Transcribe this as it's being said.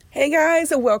Hey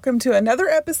guys, and welcome to another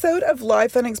episode of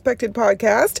Life Unexpected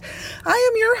Podcast. I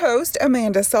am your host,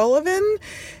 Amanda Sullivan,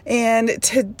 and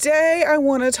today I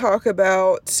want to talk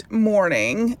about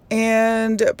mourning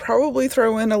and probably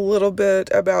throw in a little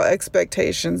bit about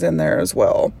expectations in there as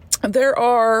well. There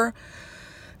are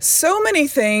so many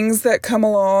things that come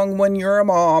along when you're a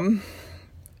mom,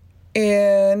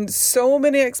 and so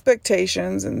many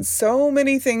expectations and so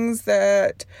many things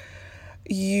that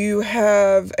you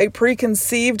have a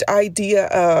preconceived idea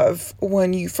of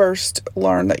when you first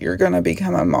learn that you're going to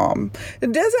become a mom.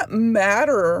 It doesn't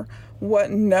matter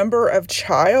what number of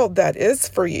child that is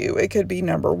for you. It could be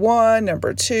number 1,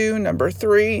 number 2, number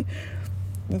 3.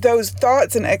 Those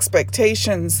thoughts and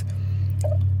expectations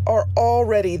are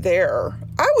already there.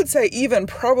 I would say even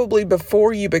probably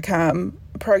before you become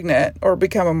pregnant or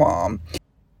become a mom.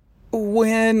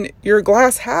 When your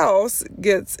glass house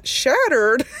gets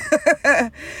shattered,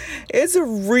 it's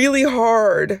really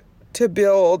hard to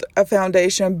build a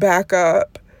foundation back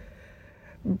up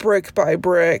brick by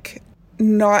brick,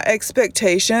 not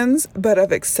expectations, but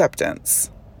of acceptance.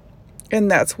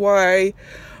 And that's why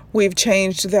we've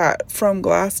changed that from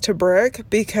glass to brick,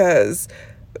 because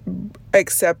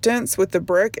acceptance with the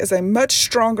brick is a much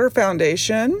stronger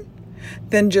foundation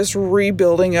than just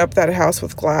rebuilding up that house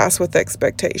with glass with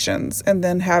expectations and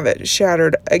then have it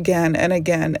shattered again and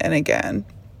again and again.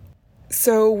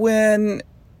 So when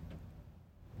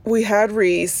we had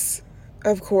Reese,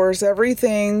 of course,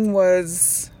 everything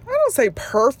was, I don't say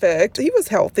perfect. He was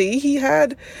healthy. He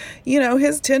had,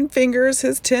 his 10 fingers,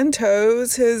 his 10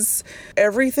 toes,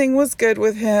 everything was good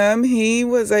with him. He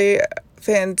was a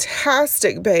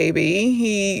fantastic baby.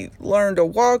 He learned to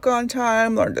walk on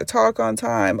time, learned to talk on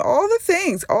time, all the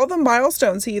things, all the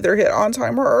milestones he either hit on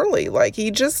time or early.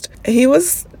 He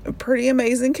was a pretty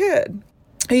amazing kid.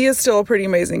 He is still a pretty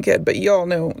amazing kid, but y'all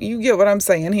know, you get what I'm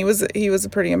saying. He was a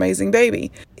pretty amazing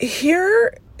baby.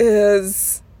 Here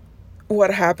is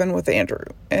what happened with Andrew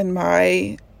in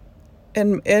my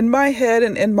head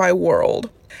and in my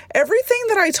world. Everything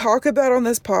that I talk about on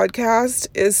this podcast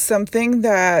is something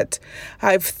that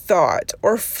I've thought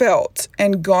or felt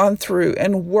and gone through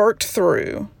and worked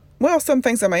through. Well, some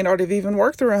things I may not have even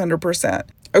worked through 100%.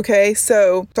 Okay,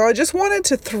 so I just wanted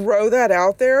to throw that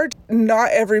out there.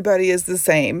 Not everybody is the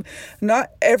same.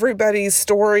 Not everybody's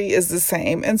story is the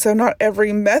same. And so not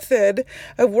every method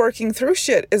of working through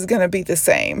shit is going to be the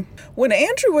same. When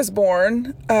Andrew was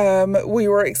born, we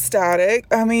were ecstatic.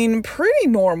 I mean, pretty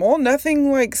normal.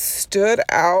 Nothing stood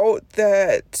out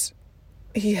that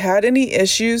he had any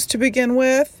issues to begin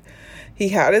with. He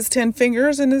had his 10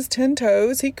 fingers and his 10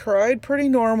 toes. He cried pretty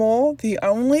normal. The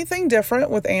only thing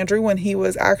different with Andrew when he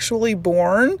was actually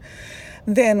born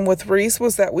than with Reese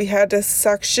was that we had to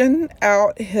suction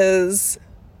out his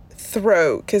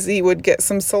throat because he would get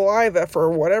some saliva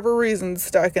for whatever reason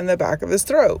stuck in the back of his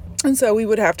throat. And so we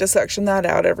would have to suction that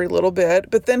out every little bit.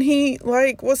 But then he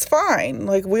was fine.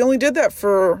 We only did that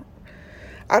for,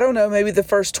 I don't know, maybe the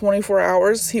first 24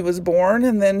 hours he was born,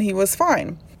 and then he was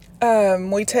fine.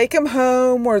 We take him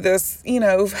home. We're this,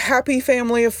 happy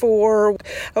family of 4.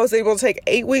 I was able to take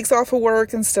 8 weeks off of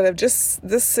work instead of just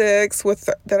the 6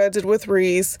 that I did with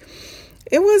Reese.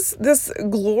 It was this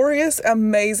glorious,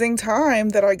 amazing time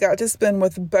that I got to spend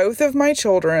with both of my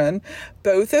children,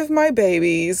 both of my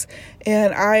babies,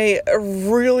 and I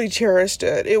really cherished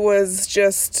it. It was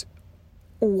just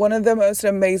one of the most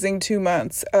amazing 2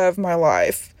 months of my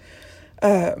life.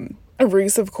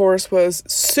 Reese, of course, was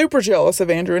super jealous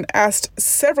of Andrew and asked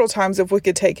several times if we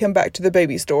could take him back to the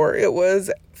baby store. It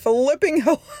was flipping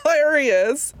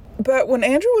hilarious. But when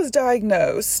Andrew was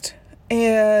diagnosed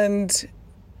and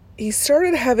he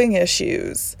started having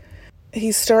issues,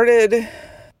 he started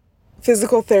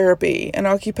physical therapy and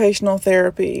occupational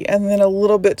therapy. And then a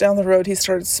little bit down the road, he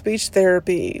started speech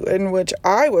therapy, in which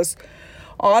I was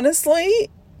honestly...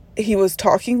 He was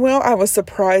talking well. I was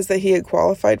surprised that he had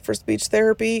qualified for speech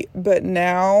therapy, but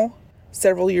now,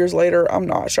 several years later, I'm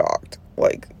not shocked.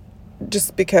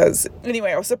 Just because,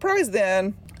 anyway, I was surprised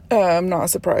then. I'm not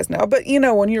surprised now. But,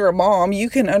 when you're a mom, you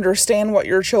can understand what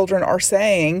your children are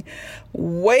saying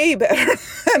way better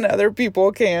than other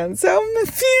people can. So,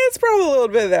 it's probably a little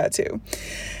bit of that too.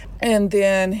 And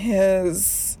then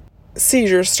his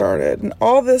seizures started, and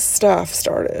all this stuff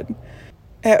started.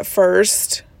 At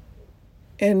first,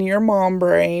 in your mom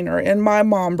brain or in my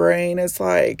mom brain, it's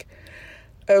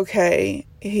okay,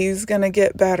 he's going to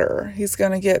get better. He's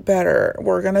going to get better.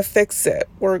 We're going to fix it.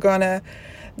 We're going to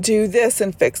do this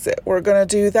and fix it. We're going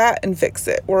to do that and fix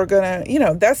it. We're going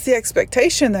to, that's the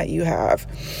expectation that you have.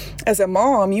 As a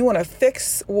mom, you want to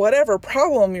fix whatever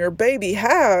problem your baby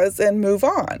has and move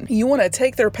on. You want to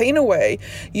take their pain away.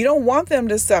 You don't want them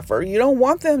to suffer. You don't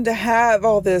want them to have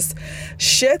all this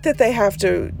shit that they have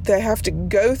to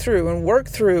go through and work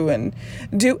through and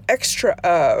do extra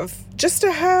of just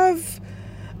to have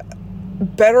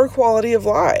better quality of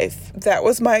life. That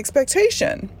was my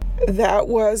expectation. That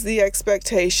was the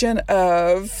expectation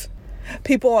of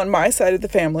people on my side of the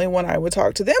family when I would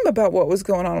talk to them about what was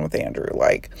going on with Andrew.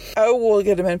 Like, oh, we'll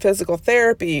get him in physical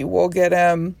therapy. We'll get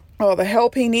him all the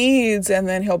help he needs, and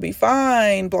then he'll be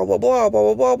fine, blah, blah, blah,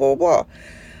 blah, blah, blah, blah, blah.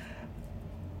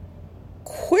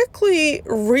 Quickly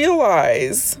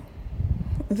realize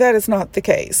that is not the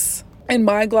case. And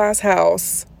my glass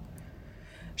house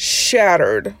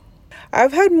shattered.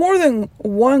 I've had more than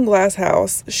one glass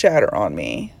house shatter on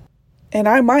me, and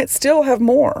I might still have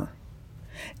more.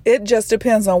 It just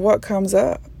depends on what comes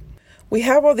up. We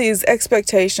have all these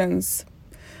expectations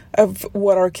of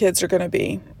what our kids are going to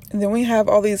be. And then we have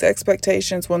all these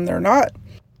expectations when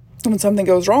something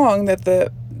goes wrong,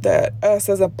 that us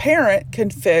as a parent can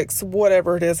fix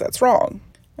whatever it is that's wrong.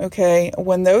 Okay?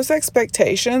 When those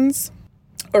expectations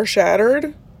are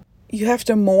shattered, you have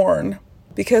to mourn.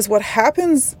 Because what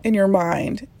happens in your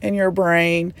mind, in your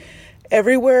brain,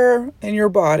 everywhere in your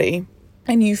body,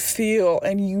 and you feel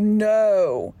and you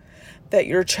know that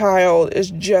your child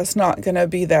is just not going to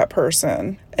be that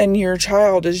person, and your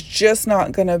child is just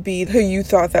not going to be who you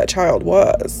thought that child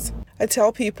was. I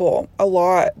tell people a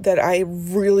lot that I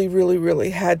really, really, really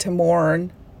had to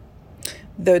mourn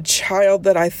the child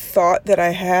that I thought that I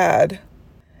had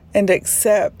and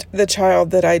accept the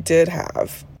child that I did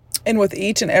have. And with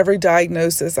each and every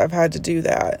diagnosis, I've had to do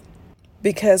that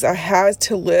because I had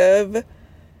to live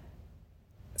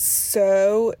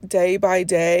so day by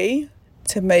day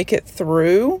to make it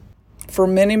through. For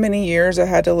many, many years, I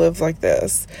had to live like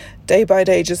this, day by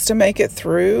day, just to make it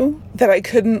through, that I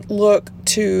couldn't look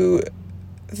to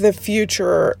the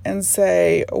future and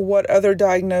say, what other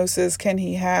diagnosis can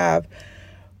he have?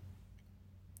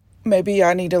 Maybe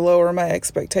I need to lower my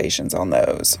expectations on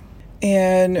those.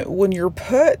 And when you're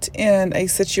put in a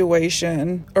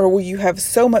situation or when you have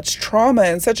so much trauma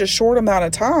in such a short amount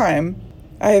of time,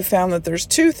 I have found that there's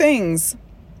two things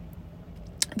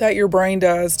that your brain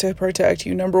does to protect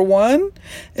you. Number one,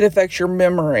 it affects your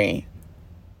memory.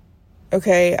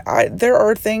 Okay, there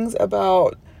are things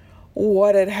about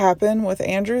what had happened with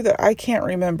Andrew that I can't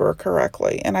remember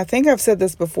correctly. And I think I've said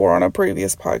this before on a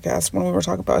previous podcast when we were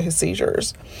talking about his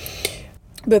seizures.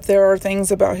 But there are things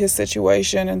about his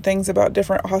situation and things about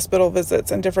different hospital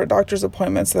visits and different doctor's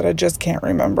appointments that I just can't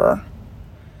remember.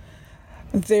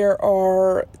 There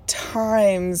are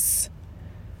times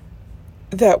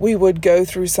that we would go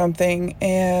through something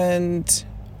and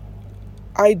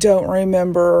I don't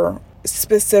remember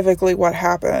specifically what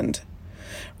happened.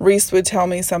 Reese would tell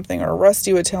me something or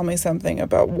Rusty would tell me something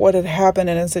about what had happened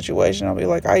in a situation. I'll be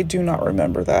like, I do not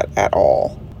remember that at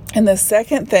all. And the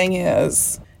second thing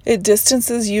is, it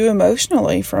distances you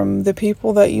emotionally from the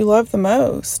people that you love the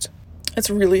most. It's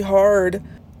really hard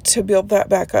to build that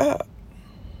back up.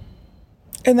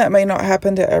 And that may not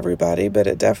happen to everybody, but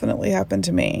it definitely happened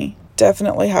to me.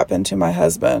 Definitely happened to my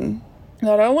husband.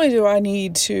 Not only do I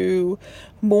need to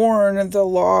mourn the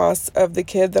loss of the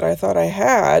kid that I thought I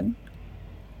had,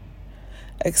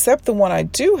 accept the one I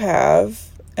do have,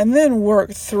 and then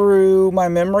work through my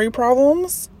memory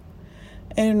problems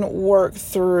and work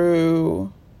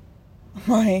through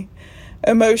my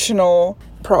emotional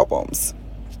problems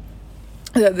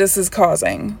that this is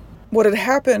causing. What had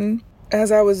happened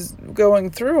as I was going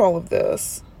through all of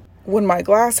this, when my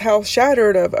glass house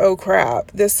shattered of, oh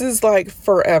crap, this is like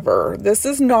forever. This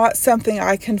is not something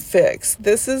I can fix.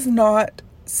 This is not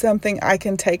something I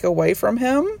can take away from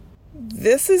him.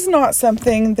 This is not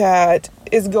something that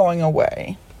is going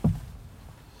away.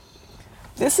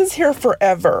 This is here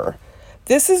forever.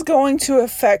 This is going to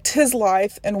affect his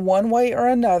life in one way or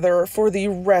another for the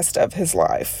rest of his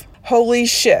life. Holy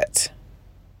shit.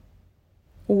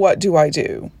 What do I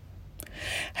do?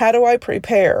 How do I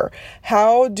prepare?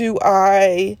 How do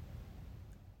I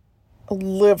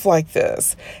live like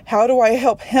this? How do I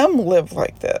help him live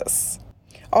like this?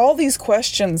 All these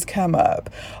questions come up.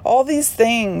 All these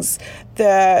things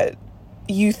that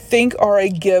you think are a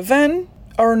given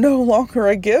are no longer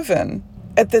a given.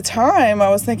 At the time, I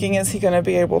was thinking, is he going to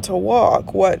be able to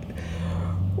walk? What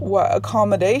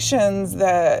accommodations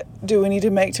do we need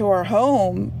to make to our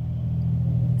home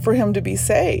for him to be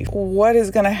safe? What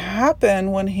is going to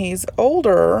happen when he's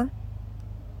older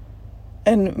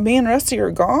and me and Rusty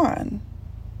are gone?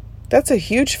 That's a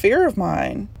huge fear of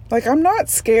mine. Like, I'm not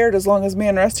scared as long as me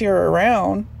and Rusty are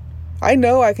around. I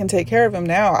know I can take care of him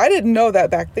now. I didn't know that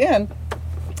back then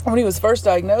when he was first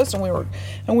diagnosed, and we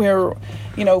were,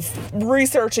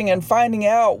 researching and finding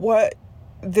out what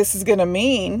this is going to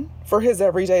mean for his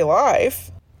everyday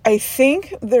life. I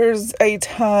think there's a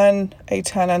ton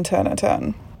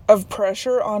of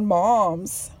pressure on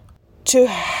moms to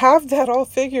have that all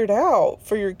figured out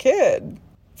for your kid,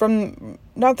 from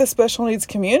not the special needs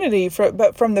community,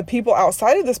 but from the people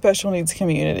outside of the special needs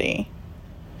community.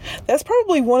 That's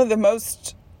probably one of the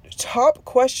most top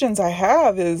questions I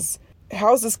have is,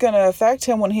 how is this going to affect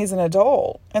him when he's an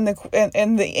adult? And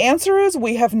the answer is,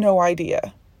 we have no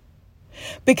idea.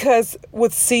 Because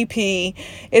with CP,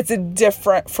 it's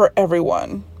different for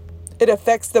everyone. It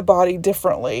affects the body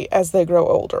differently as they grow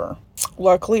older.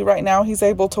 Luckily, right now, he's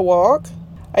able to walk.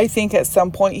 I think at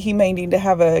some point he may need to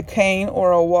have a cane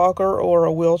or a walker or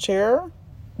a wheelchair,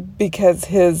 because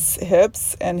his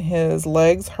hips and his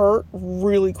legs hurt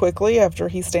really quickly after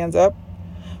he stands up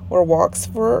or walks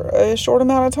for a short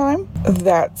amount of time.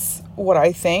 That's what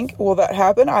I think. Will that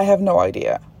happen? I have no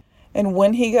idea. And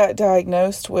when he got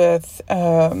diagnosed with,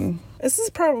 this is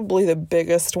probably the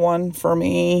biggest one for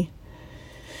me,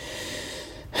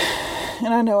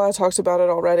 and I know I talked about it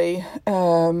already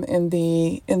in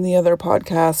the other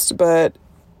podcast, but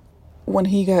when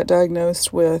he got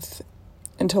diagnosed with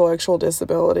intellectual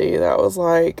disability, that was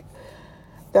like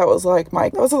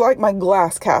my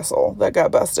glass castle that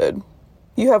got busted.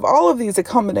 You have all of these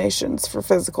accommodations for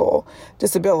physical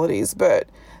disabilities, but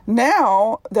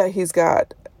now that he's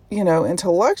got,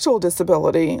 intellectual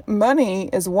disability, money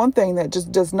is one thing that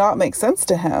just does not make sense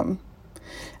to him.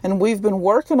 And we've been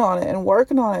working on it.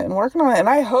 And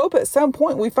I hope at some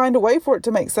point we find a way for it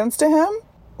to make sense to him.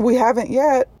 We haven't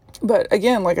yet. But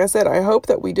again, like I said, I hope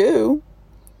that we do.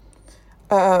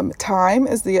 Time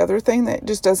is the other thing that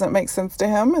just doesn't make sense to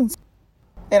him. And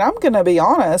I'm going to be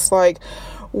honest, like,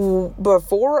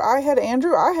 before I had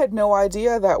Andrew, I had no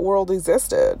idea that world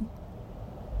existed.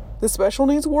 The special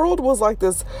needs world was like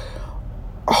this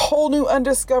whole new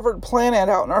undiscovered planet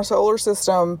out in our solar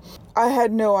system I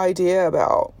had no idea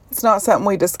about. It's not something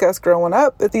we discussed growing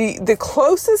up. But the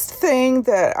closest thing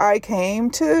that I came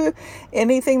to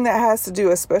anything that has to do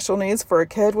with special needs for a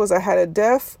kid was I had a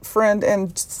deaf friend in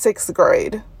 6th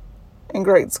grade, in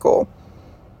grade school.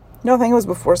 No, I think it was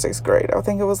before 6th grade. I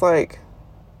think it was like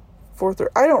 4th,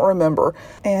 I don't remember.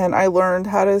 And I learned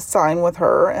how to sign with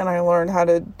her, and I learned how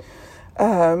to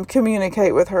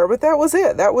communicate with her, but that was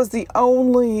it. That was the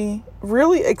only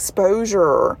really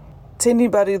exposure to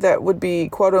anybody that would be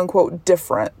quote unquote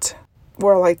different,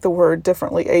 or like the word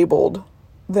differently abled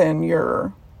than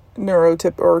your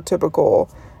typical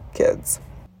kids.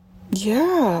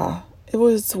 Yeah, it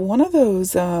was one of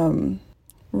those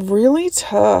really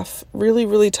tough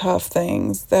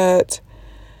things that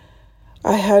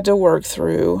I had to work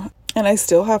through, and I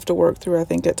still have to work through, I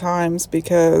think, at times,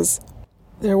 because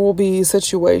there will be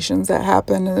situations that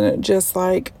happen, and it just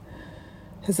like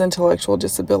his intellectual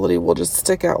disability will just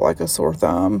stick out like a sore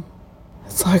thumb.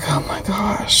 It's like, oh my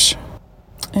gosh.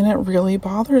 And it really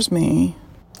bothers me.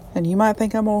 And you might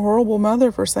think I'm a horrible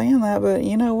mother for saying that, but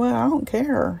you know what? I don't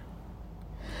care.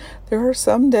 There are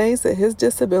some days that his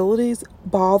disabilities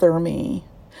bother me.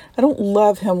 I don't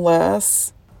love him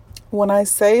less. When I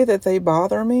say that they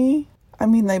bother me, I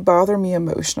mean they bother me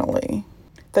emotionally.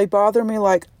 They bother me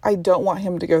like I don't want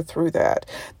him to go through that.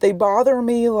 They bother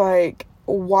me like,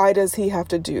 why does he have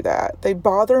to do that? They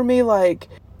bother me like,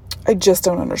 I just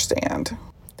don't understand.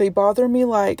 They bother me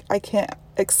like, I can't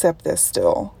accept this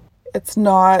still. It's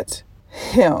not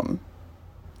him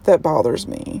that bothers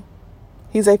me.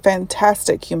 He's a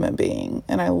fantastic human being,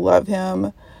 and I love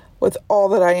him with all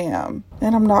that I am.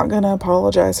 And I'm not going to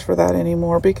apologize for that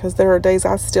anymore, because there are days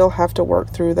I still have to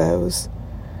work through those.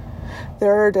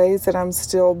 There are days that I'm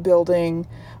still building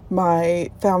my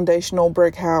foundational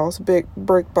brick house, brick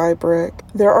by brick.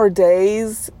 There are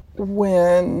days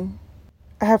when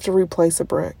I have to replace a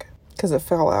brick because it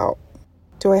fell out.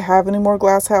 Do I have any more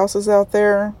glass houses out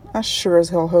there? I sure as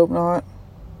hell hope not.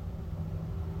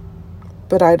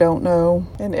 But I don't know.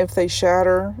 And if they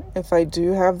shatter, if I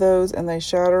do have those and they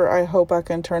shatter, I hope I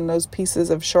can turn those pieces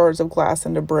of shards of glass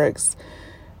into bricks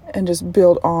and just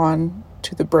build on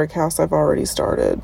to the brick house I've already started.